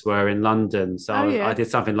riots were in London. So I did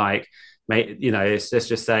something like, let's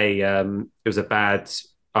just say it was a bad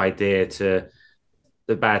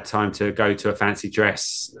time to go to a fancy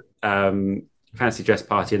dress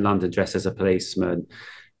party in London dressed as a policeman.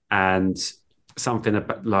 And something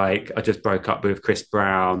about like, I just broke up with Chris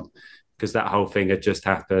Brown because that whole thing had just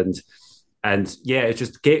happened. And yeah, it's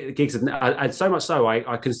just gigs. And so much so,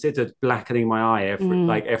 I considered blackening my eye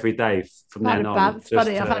every day from then on. It's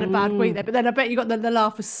funny, I've had a bad week there, but then I bet you got the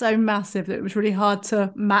laugh was so massive that it was really hard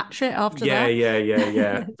to match it after that.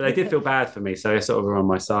 Yeah. But they did feel bad for me, so they sort of were on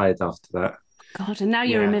my side after that. God, and now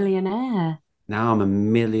you're a millionaire. Now I'm a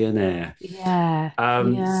millionaire. Yeah.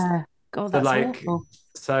 Yeah. God, that's awful.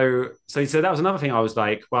 So that was another thing. I was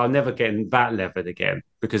like, well, I'm never getting that leathered again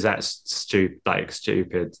because that's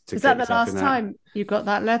stupid. Is that the last time you got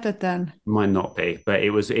that leathered then? Might not be, but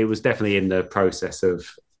it was definitely in the process of.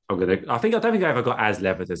 I don't think I ever got as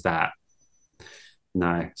leathered as that.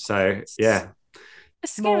 No. So yeah.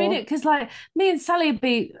 It's scary, isn't it? Because like me and Sally would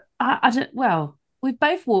be. We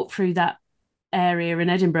both walked through that area in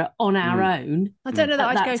Edinburgh on our own. I don't know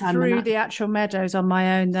that I'd go through the actual meadows on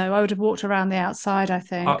my own though. I would have walked around the outside, I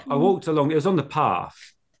think. I walked along, it was on the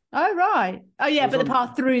path. Oh, right. Oh, yeah, but the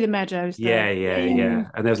path through the meadows. Yeah.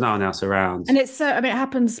 And there was no one else around. And it's it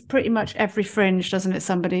happens pretty much every fringe, doesn't it?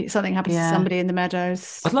 Something happens to somebody in the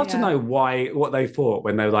meadows. I'd love to know what they thought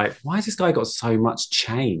when they were like, why has this guy got so much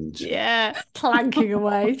change? Yeah, clanking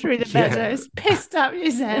away through the meadows, pissed up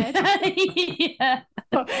his head. Yeah.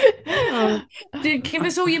 Dude, give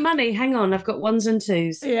us all your money. Hang on, I've got ones and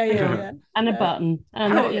twos. Yeah. And a button.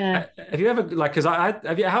 Have you ever because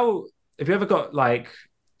have you ever got like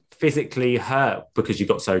physically hurt because you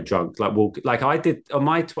got so drunk? Like I did on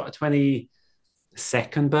my 22nd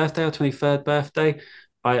birthday or 23rd birthday.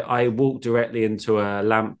 I walked directly into a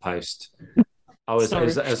lamppost. It was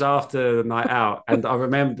after the night out, and I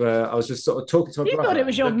remember I was just sort of talking to my brother. You thought it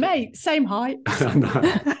was your mate, same height. Just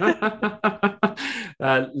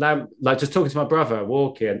talking to my brother,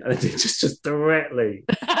 walking, and it just directly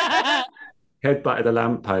headbutted a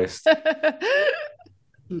lamppost. I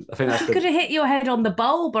think that's could have hit your head on the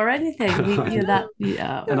bulb or anything. And I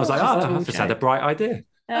was like, I've just had a bright idea.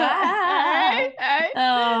 So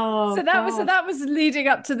that was leading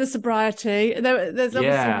up to the sobriety. There's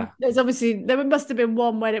obviously there must have been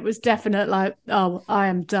one when it was definite, like, oh, I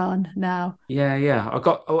am done now. Yeah. I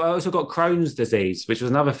also got Crohn's disease, which was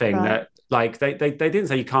another thing that like they didn't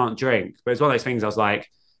say you can't drink, but it's one of those things I was like,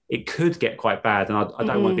 it could get quite bad, and I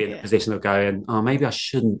don't want to be in a position of going, oh, maybe I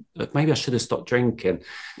should have stopped drinking.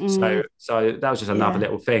 So that was just another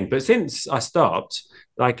little thing. But since I stopped,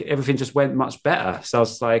 like everything just went much better. So I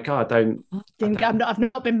was like, oh, I've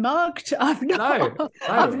not been mugged. I've not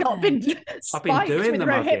been spiked. I've been doing the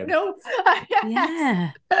mugging.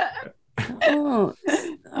 Yeah. Glad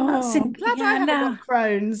I haven't got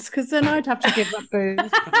Crohn's, because then I'd have to give up booze.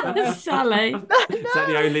 Sally. Is that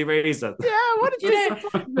the only reason? Yeah, what a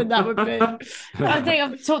disappointment that would be. I think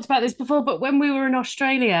I've talked about this before, but when we were in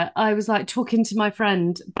Australia, I was like talking to my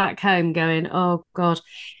friend back home going, oh God,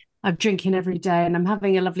 I'm drinking every day and I'm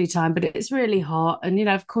having a lovely time, but it's really hot. And,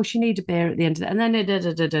 of course you need a beer at the end of it. And then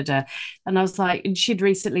And I was like, and she'd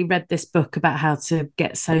recently read this book about how to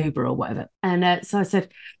get sober or whatever. And so I said,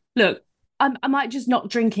 look, I might just not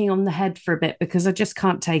drinking on the head for a bit because I just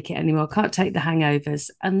can't take it anymore. I can't take the hangovers.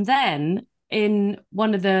 And then in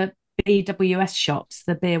one of the BWS shops,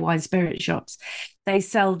 the beer, wine, spirit shops, they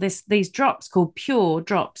sell these drops called pure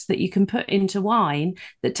drops that you can put into wine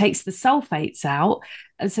that takes the sulfates out,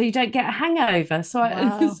 and so you don't get a hangover. So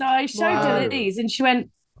I showed her these, and she went,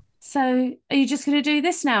 so are you just going to do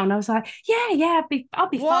this now? And I was like, yeah, I'll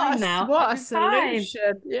be fine now. What a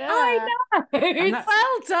solution. Yeah. I know.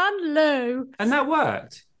 Well done, Lou. And that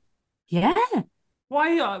worked. Yeah.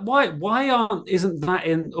 Why isn't that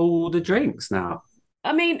in all the drinks now?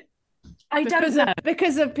 I mean, don't know.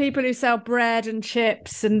 Because of people who sell bread and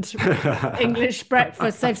chips and English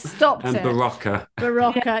breakfast, they've stopped and it.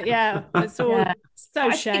 Barocca, yeah. It's all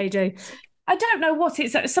so shady. I don't know what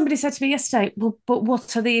it's. Somebody said to me yesterday, well, but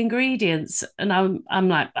what are the ingredients? And I'm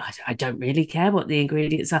like, I don't really care what the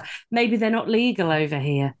ingredients are. Maybe they're not legal over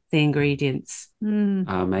here, the ingredients.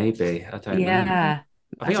 Maybe. I don't know. Yeah.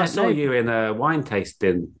 I think I saw you in a wine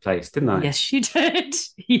tasting place, didn't I? Yes, you did.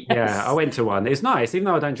 Yes. Yeah, I went to one. It's nice, even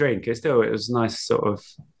though I don't drink. It was nice, sort of.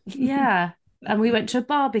 Yeah, and we went to a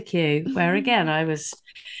barbecue where again I was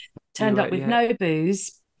turned up with no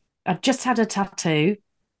booze. I'd just had a tattoo.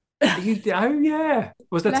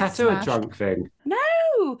 Was the tattoo a drunk thing?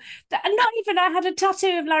 No, not even. I had a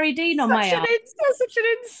tattoo of Larry Dean on my arm. That's such an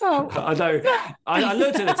insult. I know. I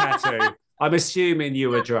looked at the tattoo. I'm assuming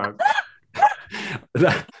you were drunk.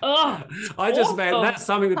 I just meant that's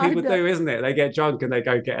something that people do, isn't it? They get drunk and they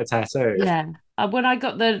go get a tattoo. Yeah. When I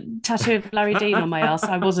got the tattoo of Larry Dean on my ass,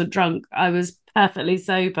 I wasn't drunk. I was perfectly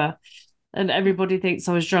sober, and everybody thinks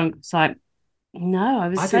I was drunk. It's like, no, I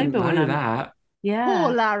was sober. I didn't know that. Yeah. Poor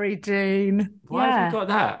Larry Dean. Why have you got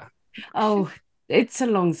that? Oh, it's a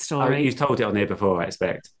long story. You've told it on here before, I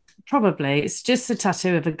expect. Probably. It's just a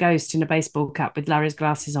tattoo of a ghost in a baseball cap with Larry's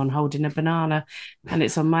glasses on holding a banana, and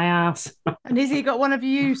it's on my ass. And has he got one of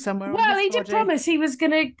you somewhere? Well, he did promise he was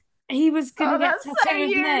gonna get tattooed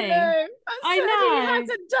with me. I know. He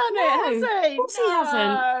hasn't done it, has he? Of course he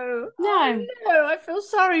hasn't. No. No, I feel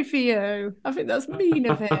sorry for you. I think that's mean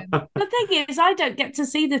of him. The thing is, I don't get to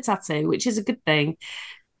see the tattoo, which is a good thing.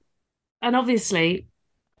 And obviously,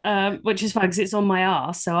 which is fine because it's on my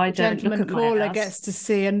arse, so I don't look at my caller ass. gets to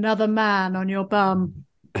see another man on your bum.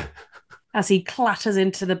 As he clatters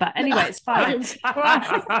into the back. Anyway, it's fine.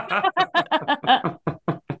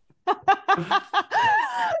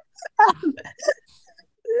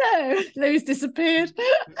 No, Lou's disappeared.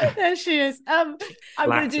 There she is. I'm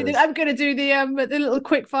going to do the little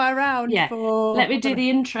quick fire round. Yeah. Let me do the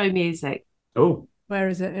intro music. Oh. Where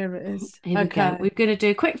is it? Here it is. Here we go. We're going to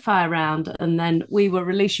do a quick fire round and then we will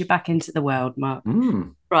release you back into the world, Mark.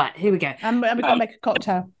 Right, here we go. And we've got to make a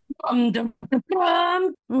cocktail.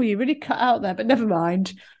 Oh, you really cut out there, but never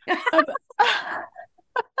mind.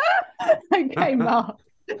 Okay, Mark.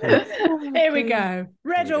 Here we go.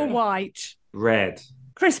 Red or white? Red.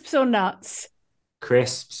 Crisps or nuts?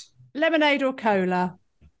 Crisps. Lemonade or cola?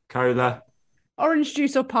 Cola. Orange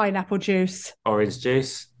juice or pineapple juice? Orange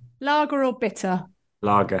juice. Lager or bitter?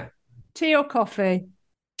 Lager. Tea or coffee?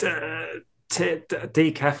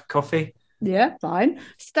 Decaf coffee. Yeah, fine.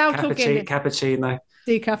 Stout or Guinness? Cappuccino.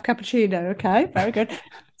 Decaf cappuccino. Okay, very good.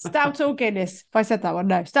 Stout or Guinness? If I said that one,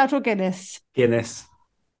 no. Stout or Guinness? Guinness.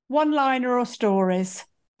 One-liner or stories?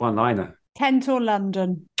 One-liner. Kent or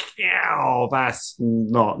London? Oh, that's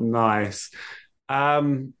not nice. I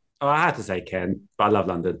had to say Kent, but I love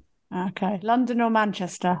London. Okay. London or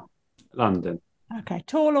Manchester? London. Okay.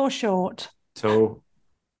 Tall or short? Tall.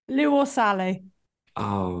 Lou or Sally?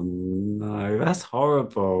 Oh no, that's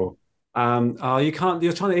horrible. You can't.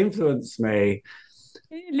 You're trying to influence me.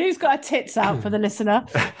 Lou's got her tits out for the listener,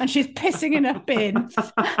 and she's pissing in a bin.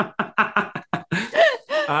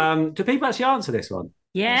 Do people actually answer this one?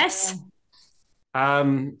 Yes.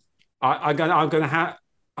 I'm gonna have.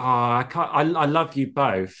 Oh, I can't. I love you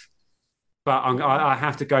both, but I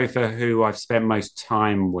have to go for who I've spent most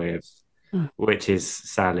time with, which is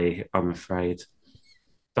Sally. I'm afraid.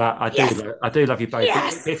 But I do love you both.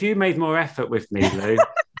 Yes. If you made more effort with me, Lou,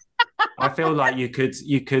 I feel like we could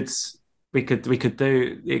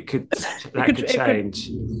change.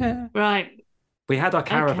 Right. We had our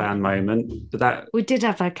caravan moment, but we did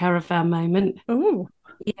have our caravan moment. Oh,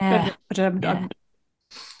 yeah. But I'm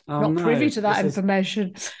not privy to that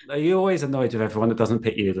information. Are you always annoyed with everyone that doesn't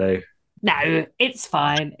pick you, Lou? No, it's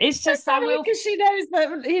fine. It's just that because she knows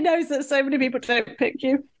that he knows that so many people don't pick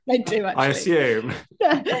you. They do, actually. I assume.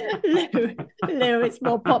 Lou, it's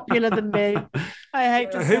more popular than me. I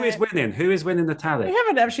hate to say Who is winning? Who is winning the tally? We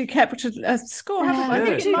haven't actually kept a score, have we? I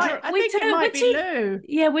think it might be Lou.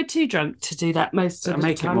 Yeah, we're too drunk to do that most of the time.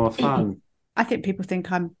 Make it more fun. I think people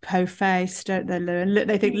think I'm po-faced, don't they, Lou? And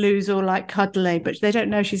they think Lou's all like cuddly, but they don't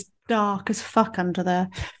know she's dark as fuck under there.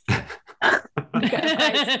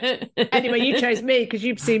 Anyway, you chose me because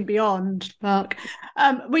you've seen beyond, Mark.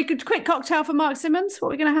 We could quick cocktail for Mark Simmons. What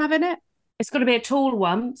are we going to have in it? It's got to be a tall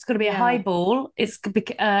one. It's got to be a highball. It's got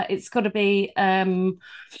to be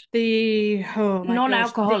the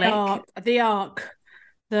non-alcoholic. The arc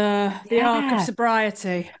of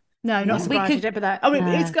sobriety. No, not sobriety. Don't put that. Oh, no.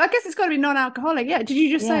 I guess it's got to be non-alcoholic. Yeah. Did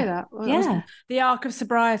you just say that? Well, the arc of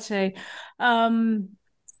sobriety. Well,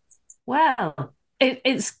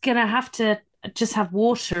 it's gonna have to just have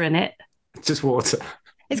water in it. Just water.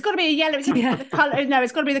 It's got to be a yellow. It's got to be the color. No,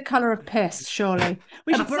 it's got to be the color of piss. Surely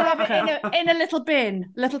we should serve it in a little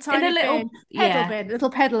bin, little tiny bin,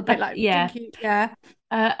 little pedal bin, like dinky, a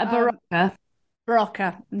Barocca.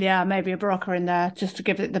 Barocca, yeah, maybe a Barocca in there just to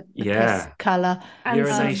give it the piss color. And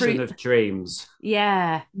urination of dreams.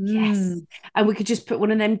 Yeah, yes. And we could just put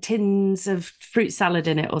one of them tins of fruit salad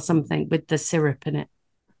in it or something with the syrup in it.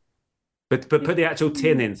 But put the actual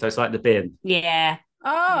tin in, so it's like the bin. Yeah.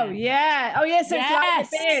 Oh yeah. Oh yeah. So it's like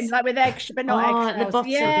the bin, like with eggs, but not eggs. At the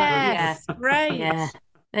bottom. Yes. Great. Yeah.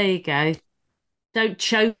 There you go. Don't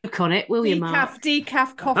choke on it, will you, Mark?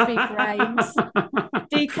 Decaf coffee grains.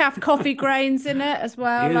 Decaf coffee grains in it as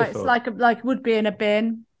well. Beautiful. Like it's like would be in a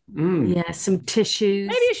bin. Yeah, some tissues.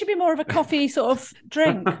 Maybe it should be more of a coffee sort of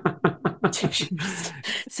drink. Tissues.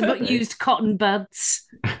 Some used cotton buds.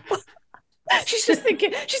 She's just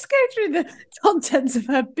thinking, she's going through the contents of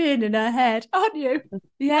her bin in her head, aren't you?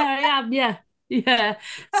 Yeah, I am, yeah.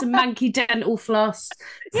 Some manky dental floss.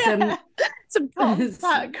 Some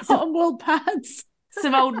cotton wool pads.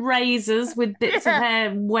 Some old razors with bits of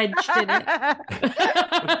hair wedged in it.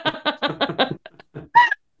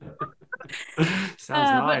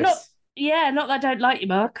 Sounds nice. Not that I don't like you,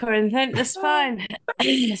 Mark, or anything. That's fine.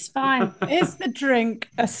 It's fine. Is the drink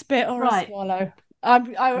a spit or a swallow? I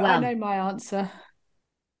know my answer.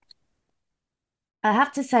 I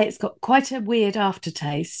have to say it's got quite a weird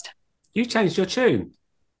aftertaste. You changed your tune.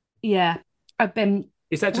 Yeah, I've been.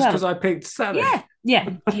 Is that just because I picked Sally? Yeah.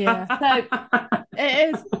 So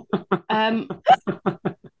it is. I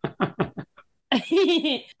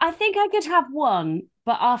think I could have one,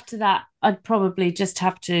 but after that, I'd probably just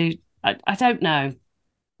have to. I don't know.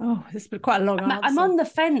 Oh, it's been quite a long answer. I'm on the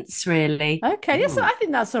fence, really. Okay, yes, I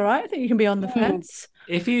think that's all right. I think you can be on the fence.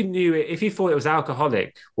 If you thought it was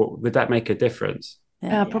alcoholic, would that make a difference?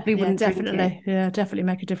 I probably wouldn't. Definitely, definitely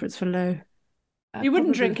make a difference for Lou. You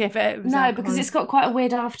wouldn't drink if it was alcoholic. Because it's got quite a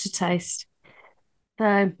weird aftertaste.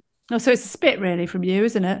 So Oh, so it's a spit really from you,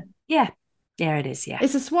 isn't it? Yeah. Yeah, it is. Yeah.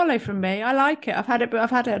 It's a swallow from me. I like it. I've had it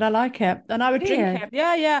and I like it. And I would drink it.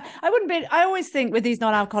 Yeah. I always think with these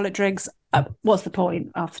non-alcoholic drinks, what's the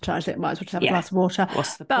point after? I think might as well just have a glass of water.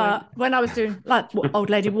 What's the point? But when I was doing like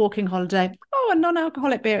old lady walking holiday, a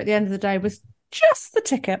non-alcoholic beer at the end of the day was just the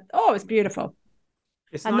ticket. Oh, it's beautiful.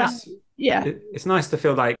 It's nice. It's nice to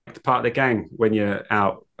feel like part of the gang when you're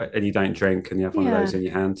out and you don't drink and you have one of those in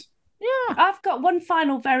your hand. Yeah. I've got one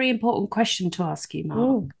final very important question to ask you,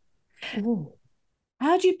 Mark. Ooh.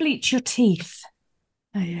 How do you bleach your teeth?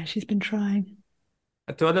 Oh yeah, she's been trying.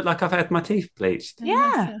 Do I look like I've had my teeth bleached?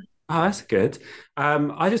 Yeah. Oh, that's good.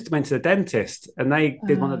 I just went to the dentist and they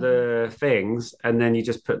did one of the things, and then you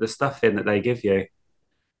just put the stuff in that they give you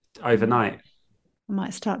overnight. I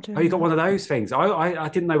might start doing. Oh, you got one of those things. I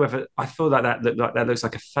didn't know whether I thought that looks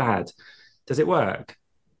like a fad. Does it work?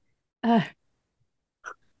 I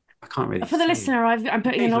can't really. For the listener, I'm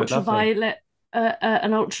putting an ultraviolet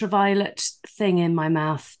thing in my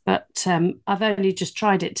mouth, but I've only just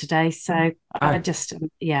tried it today, so I just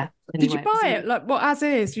Anyway, did you buy it like what as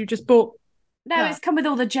is? You just bought? No, it's come with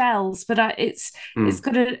all the gels, but it's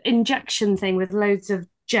got an injection thing with loads of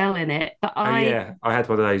gel in it. But I had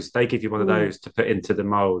one of those. They give you one of those to put into the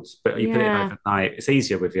molds, but you put it in overnight. It's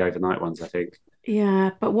easier with the overnight ones, I think. Yeah,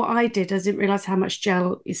 but what I did, I didn't realise how much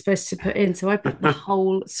gel you're supposed to put in, so I put the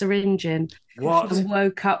whole syringe in. What? And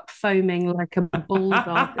woke up foaming like a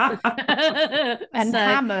bulldog. And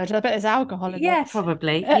hammered. I bet there's alcohol in it.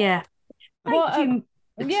 Probably. Yeah.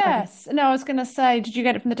 Yes. No, I was going to say, did you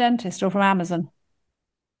get it from the dentist or from Amazon?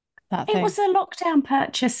 It was a lockdown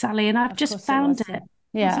purchase, Sally, and I've just found it.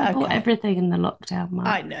 Yeah, I bought everything in the lockdown, Mark.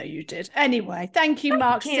 I know you did. Anyway, thank you,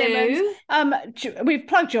 Mark Simmons. We've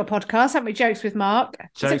plugged your podcast, haven't we? Jokes with Mark.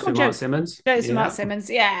 Jokes with Mark Simmons. Jokes with Mark Simmons.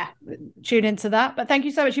 Yeah, tune into that. But thank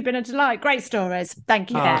you so much. You've been a delight. Great stories.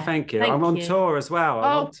 Thank you. Thank you. I'm on tour as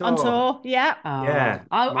well. On tour. Yeah. Yeah.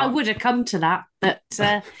 I would have come to that, but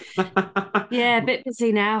a bit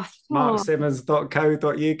busy now.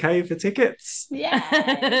 marksimmons.co.uk for tickets.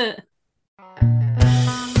 Yeah.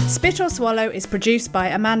 Spit or Swallow is produced by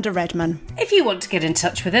Amanda Redman. If you want to get in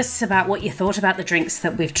touch with us about what you thought about the drinks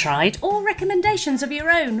that we've tried, or recommendations of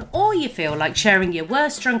your own, or you feel like sharing your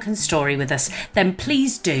worst drunken story with us, then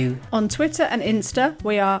please do. On Twitter and Insta,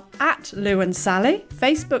 we are at Lou and Sally.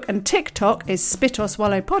 Facebook and TikTok is Spit or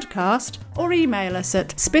Swallow Podcast, or email us at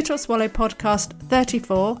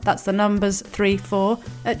spitorSwallowPodcast34, that's the numbers 34,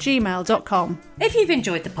 @gmail.com. If you've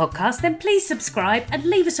enjoyed the podcast, then please subscribe and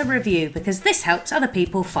leave us a review, because this helps other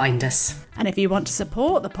people find us. And if you want to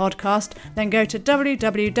support the podcast, then go to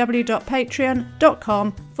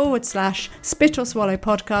www.patreon.com/Spit or Swallow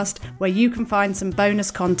Podcast, where you can find some bonus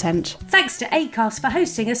content. Thanks to Acast for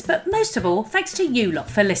hosting us, but most of all, thanks to you lot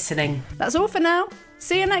for listening. That's all for now.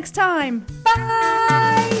 See you next time. Bye!